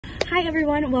Hi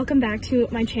everyone, welcome back to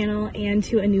my channel and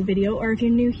to a new video, or if you're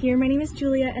new here, my name is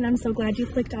Julia and I'm so glad you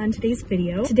clicked on today's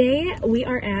video. Today we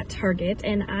are at Target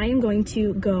and I am going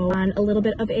to go on a little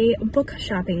bit of a book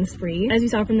shopping spree. As you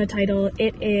saw from the title,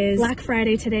 it is Black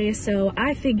Friday today, so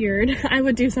I figured I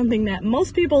would do something that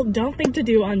most people don't think to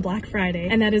do on Black Friday,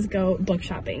 and that is go book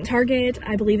shopping. Target,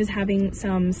 I believe, is having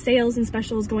some sales and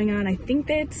specials going on. I think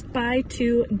that's buy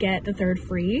two, get the third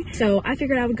free. So I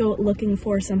figured I would go looking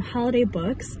for some holiday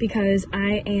books because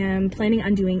I am planning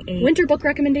on doing a winter book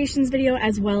recommendations video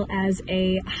as well as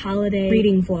a holiday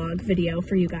reading vlog video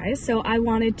for you guys. So I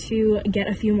wanted to get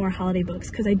a few more holiday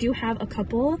books because I do have a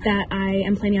couple that I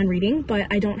am planning on reading, but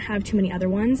I don't have too many other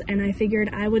ones, and I figured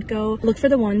I would go look for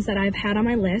the ones that I've had on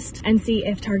my list and see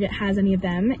if Target has any of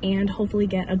them and hopefully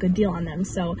get a good deal on them.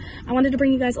 So I wanted to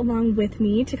bring you guys along with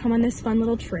me to come on this fun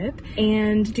little trip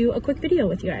and do a quick video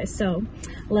with you guys. So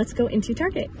let's go into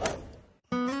Target.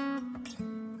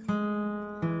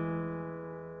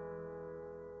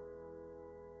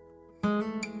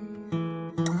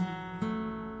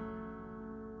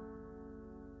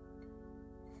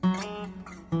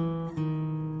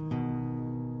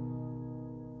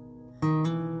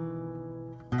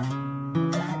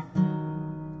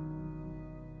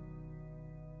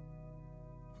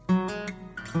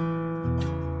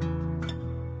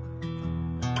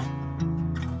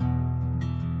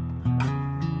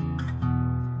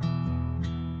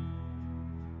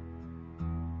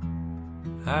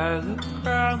 I look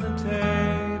around the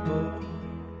table,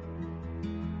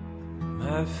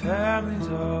 my family's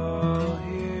all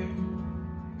here,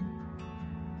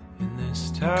 in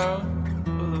this town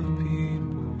full of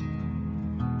people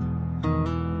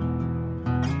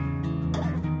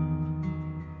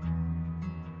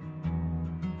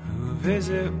who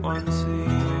visit once a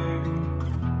year.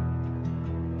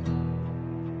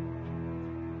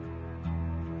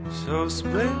 So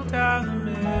split down the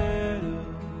middle,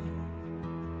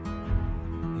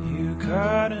 you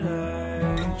cut and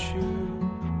I choose,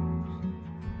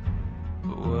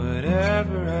 but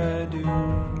whatever I do,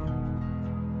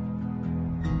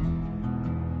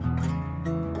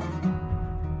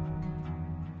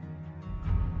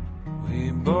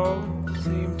 we both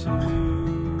seem to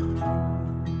lose.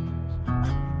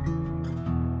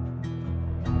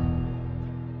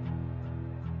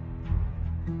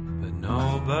 But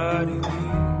nobody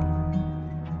leaves,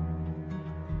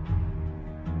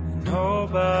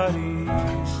 nobody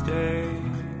stays.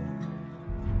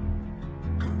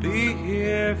 We'll be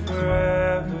here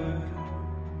forever,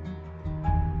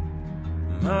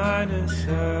 minus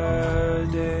a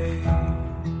day.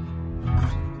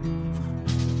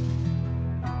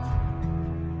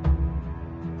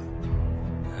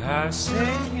 I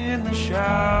sing in the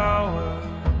shower,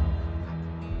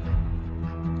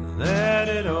 let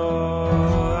it all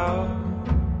out.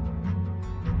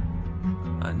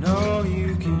 I know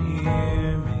you can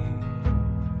hear me.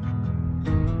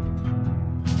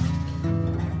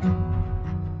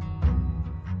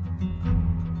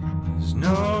 There's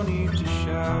no need to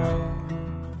shout.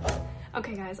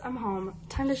 Okay guys, I'm home.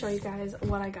 Time to show you guys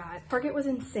what I got. Target was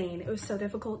insane. It was so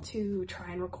difficult to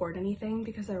try and record anything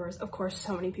because there was, of course,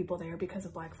 so many people there because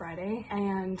of Black Friday.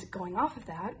 And going off of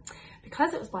that,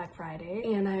 because it was Black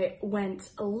Friday and I went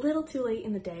a little too late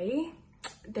in the day,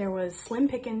 there was slim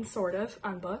pickings sort of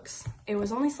on books. It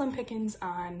was only slim pickings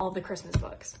on all of the Christmas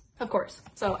books, of course.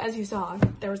 So as you saw,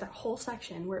 there was that whole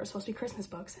section where it was supposed to be Christmas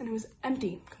books and it was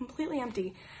empty, completely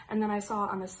empty. And then I saw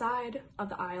on the side of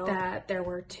the aisle that there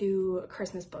were 2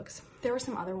 Christmas books. There were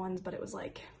some other ones, but it was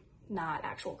like not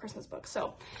actual Christmas books.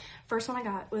 So first one I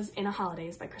got was In a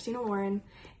Holidays by Christina Lauren.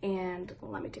 And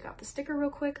let me take off the sticker real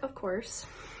quick, of course.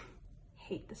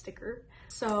 Hate the sticker.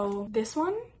 So this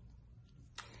one,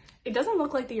 it doesn't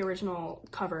look like the original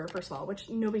cover, first of all, which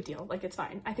no big deal, like it's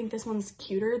fine. I think this one's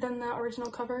cuter than the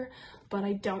original cover, but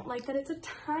I don't like that it's a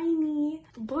tiny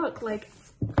book. Like,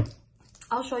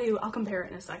 I'll show you, I'll compare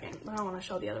it in a second, but I don't want to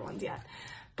show the other ones yet.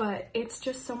 But it's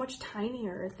just so much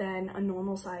tinier than a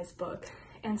normal size book.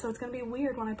 And so it's gonna be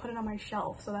weird when I put it on my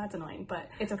shelf, so that's annoying, but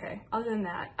it's okay. Other than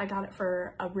that, I got it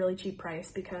for a really cheap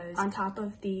price because on top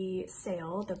of the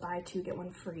sale, the buy two, get one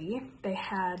free, they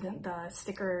had the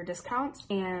sticker discounts,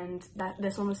 and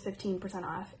this one was 15%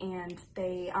 off, and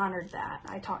they honored that.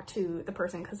 I talked to the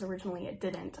person because originally it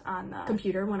didn't on the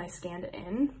computer when I scanned it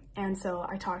in, and so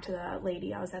I talked to the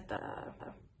lady. I was at the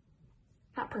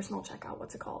not personal checkout,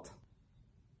 what's it called?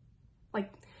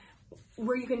 Like,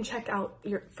 where you can check out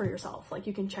for yourself, like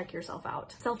you can check yourself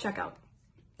out. Self-checkout.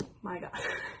 My God.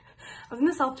 I was in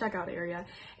the self-checkout area,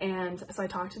 and so I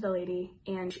talked to the lady,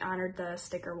 and she honored the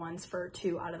sticker ones for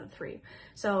 2 out of the 3.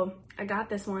 So I got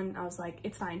this one. I was like,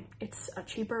 it's fine. It's a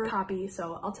cheaper copy,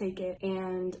 so I'll take it.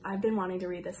 And I've been wanting to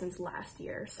read this since last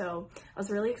year. So I was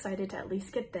really excited to at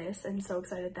least get this, and so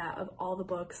excited that of all the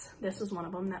books, this was one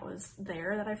of them that was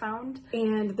there that I found.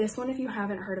 And this one, if you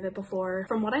haven't heard of it before,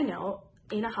 from what I know,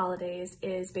 In a Holidays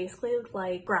is basically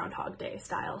like Groundhog Day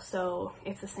style. So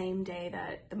it's the same day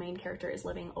that the main character is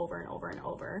living over and over and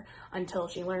over until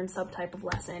she learns some type of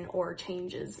lesson or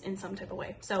changes in some type of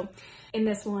way. So in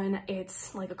this one,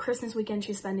 it's like a Christmas weekend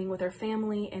she's spending with her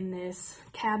family in this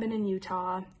cabin in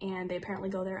Utah, and they apparently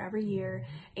go there every year,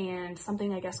 and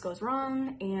something I guess goes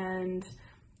wrong, and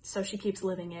so she keeps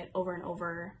living it over and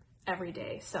over every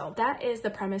day. So that is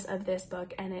the premise of this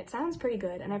book, and it sounds pretty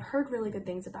good, and I've heard really good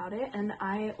things about it, and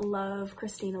I love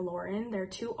Christina Lauren. They're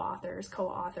 2 authors,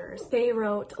 co-authors. They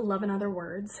wrote Love in Other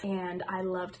Words, and I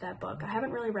loved that book. I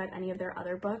haven't really read any of their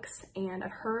other books, and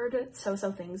I've heard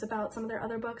so-so things about some of their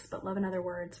other books, but Love in Other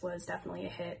Words was definitely a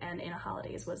hit, and In a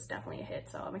Holidays was definitely a hit,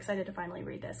 so I'm excited to finally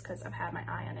read this because I've had my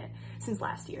eye on it since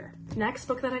last year. Next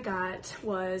book that I got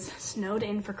was Snowed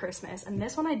In for Christmas, and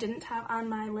this one I didn't have on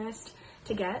my list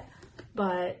to get,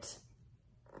 but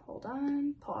hold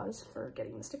on, pause for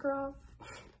getting the sticker off.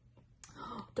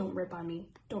 Don't rip on me,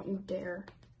 don't you dare.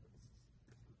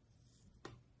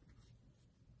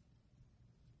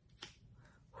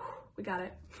 We got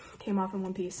it. Came off in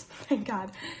one piece, thank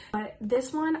God. But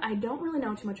this one, I don't really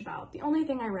know too much about. The only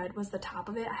thing I read was the top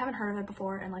of it. I haven't heard of it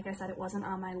before, and like I said, it wasn't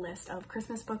on my list of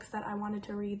Christmas books that I wanted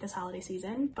to read this holiday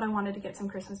season, but I wanted to get some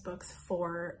Christmas books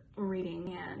for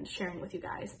reading and sharing with you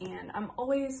guys. And I'm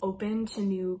always open to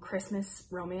new Christmas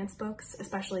romance books,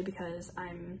 especially because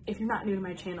if you're not new to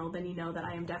my channel, then you know that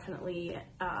I am definitely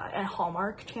a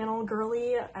Hallmark channel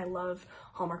girly. I love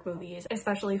Hallmark movies,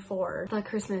 especially for the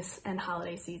Christmas and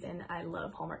holiday season. I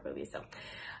love Hallmark movies, so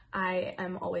I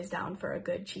am always down for a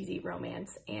good cheesy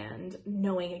romance, and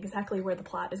knowing exactly where the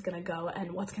plot is gonna go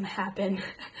and what's gonna happen,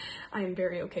 I am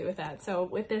very okay with that. So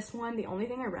with this one, the only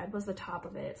thing I read was the top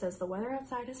of it. It says, the weather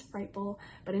outside is frightful,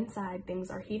 but inside things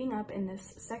are heating up in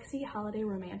this sexy holiday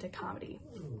romantic comedy.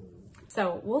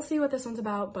 So we'll see what this one's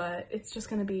about, but it's just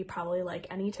gonna be probably like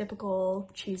any typical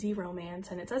cheesy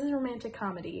romance, and it says it's a romantic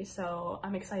comedy, so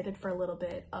I'm excited for a little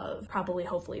bit of probably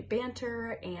hopefully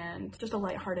banter and just a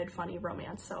lighthearted, funny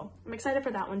romance. So I'm excited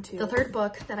for that one too. The third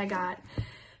book that I got,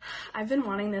 I've been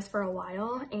wanting this for a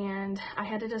while, and I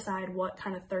had to decide what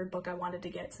kind of third book I wanted to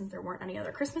get since there weren't any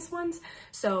other Christmas ones.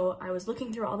 So I was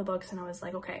looking through all the books, and I was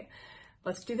like, okay,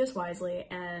 let's do this wisely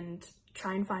and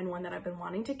try and find one that I've been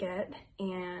wanting to get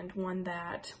and one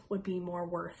that would be more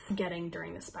worth getting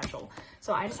during this special.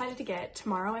 So I decided to get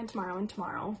Tomorrow and Tomorrow and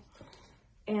Tomorrow.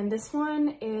 And this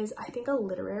one is, I think, a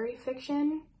literary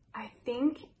fiction. I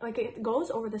think, like, it goes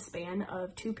over the span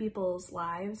of 2 people's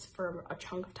lives for a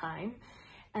chunk of time,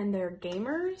 and they're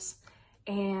gamers.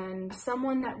 And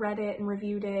someone that read it and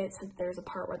reviewed it said there's a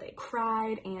part where they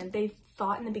cried, and they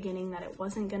thought in the beginning that it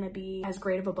wasn't going to be as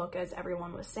great of a book as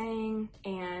everyone was saying,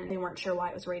 and they weren't sure why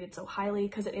it was rated so highly,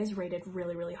 because it is rated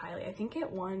really, really highly. I think it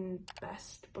won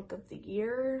Best Book of the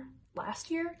Year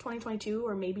last year, 2022,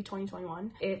 or maybe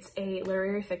 2021. It's a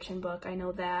literary fiction book. I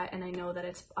know that, and I know that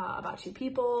it's about 2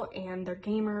 people, and they're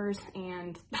gamers,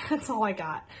 and that's all I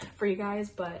got for you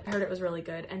guys, but I heard it was really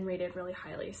good and rated really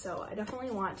highly, so I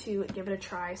definitely want to give it a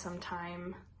try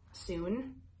sometime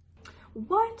soon.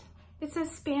 What? It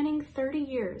says spanning 30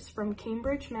 years from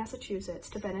Cambridge, Massachusetts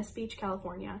to Venice Beach,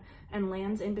 California, and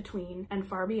lands in between and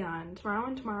far beyond. Tomorrow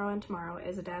and Tomorrow and Tomorrow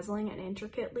is a dazzling and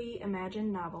intricately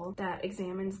imagined novel that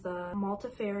examines the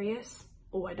multifarious,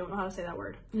 I don't know how to say that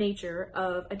word, nature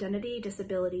of identity,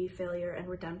 disability, failure, and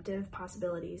redemptive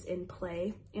possibilities in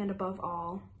play, and above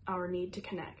all, our need to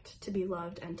connect, to be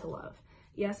loved, and to love.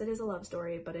 Yes, it is a love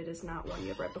story, but it is not one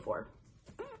you've read before.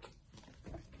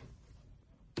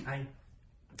 Hi.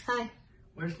 Hi.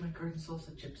 Where's my garden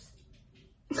salsa chips?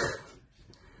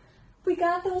 We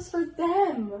got those for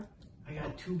them. I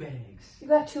got 2 bags. You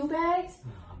got 2 bags?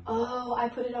 Oh, I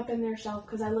put it up in their shelf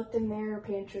because I looked in their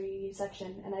pantry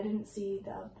section and I didn't see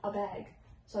a bag.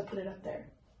 So I put it up there.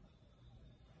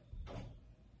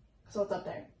 So it's up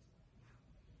there.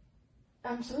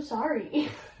 I'm so sorry.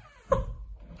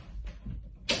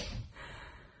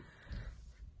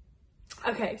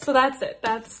 Okay, so that's it.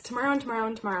 That's Tomorrow and Tomorrow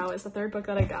and Tomorrow is the third book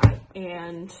that I got,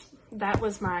 and that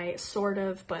was my sort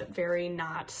of but very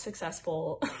not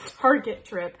successful Target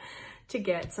trip to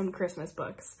get some Christmas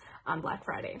books. on Black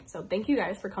Friday. So thank you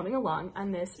guys for coming along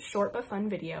on this short but fun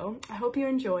video. I hope you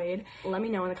enjoyed. Let me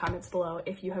know in the comments below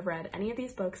if you have read any of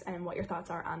these books and what your thoughts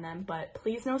are on them, but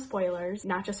please no spoilers,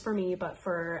 not just for me, but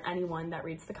for anyone that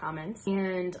reads the comments.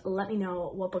 And let me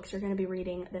know what books you're going to be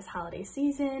reading this holiday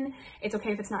season. It's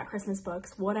okay if it's not Christmas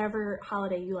books, whatever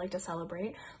holiday you like to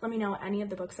celebrate. Let me know any of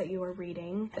the books that you are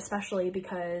reading, especially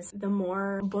because the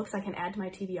more books I can add to my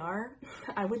TBR,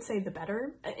 I would say the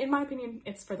better. In my opinion,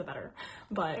 it's for the better,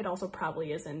 but it also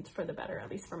probably isn't for the better, at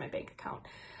least for my bank account.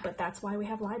 But that's why we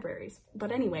have libraries.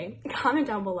 But anyway, comment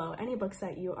down below any books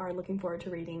that you are looking forward to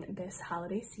reading this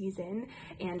holiday season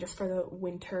and just for the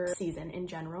winter season in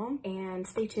general. And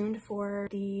stay tuned for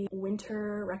the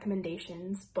winter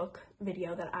recommendations book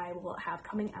video that I will have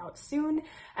coming out soon,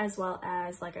 as well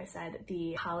as, like I said,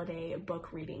 the holiday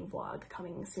book reading vlog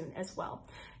coming soon as well.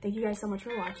 Thank you guys so much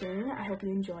for watching. I hope you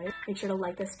enjoyed. Make sure to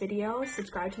like this video,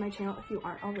 subscribe to my channel if you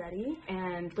aren't already,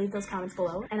 and leave those comments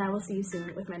below, and I will see you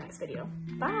soon with my next video.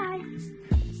 Bye!